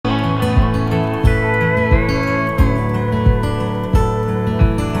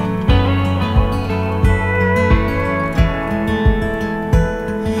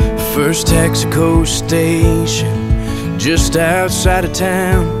First Texaco station, just outside of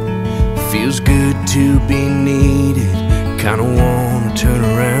town. Feels good to be needed, kinda wanna turn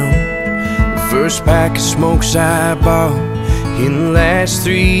around. The first pack of smokes I bought in the last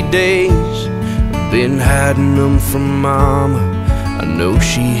 3 days, I've been hiding them from Mama. I know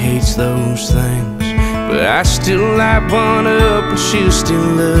she hates those things, but I still light one up and she'll still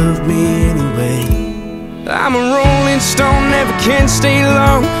love me anyway. I'm a rolling stone, never can stay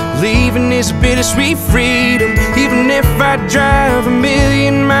long. Leaving is a bittersweet freedom. Even if I drive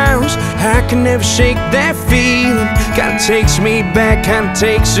 1,000,000 miles, I can never shake that feeling. Kinda takes me back, kinda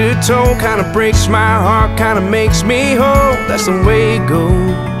takes a toll, kinda breaks my heart, kinda makes me whole. That's the way it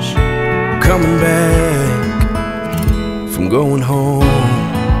goes, coming back from going home.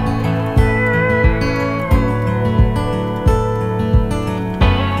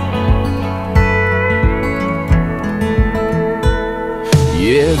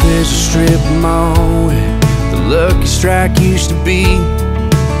 Yeah, there's a strip mall where the Lucky Strike used to be.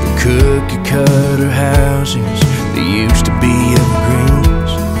 The cookie cutter houses, they used to be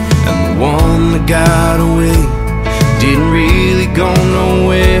evergreens. And the one that got away didn't really go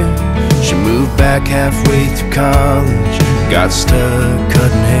nowhere. She moved back halfway through college, got stuck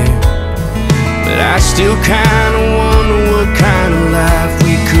cutting hair. But I still kinda wonder what kind of life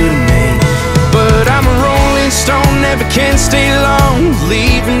we could've made. But I'm a rolling stone, never can stay long.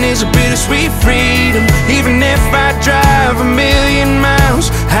 Leaving is a bittersweet freedom. Even if I drive 1,000,000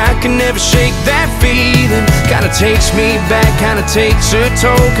 miles, I can never shake that feeling. Kinda takes me back, kinda takes a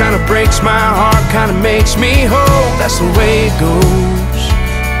toll, kinda breaks my heart, kinda makes me whole. That's the way it goes,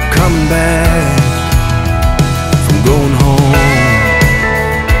 coming back from going home.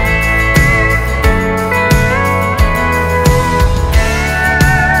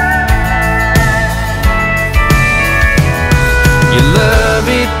 You love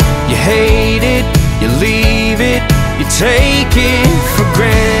it, you hate it, you leave it, you take it for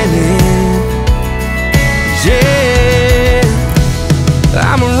granted. Yeah,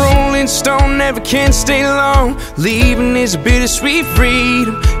 I'm a rolling stone, never can stay long. Leaving is a bittersweet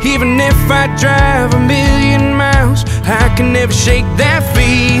freedom. Even if I drive 1,000,000 miles, I can never shake that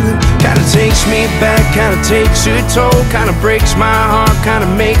feeling. Kinda takes me back, kinda takes a toll, kinda breaks my heart, kinda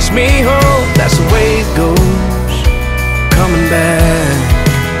makes me whole. That's the way it goes, coming back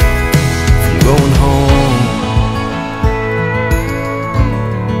from going home.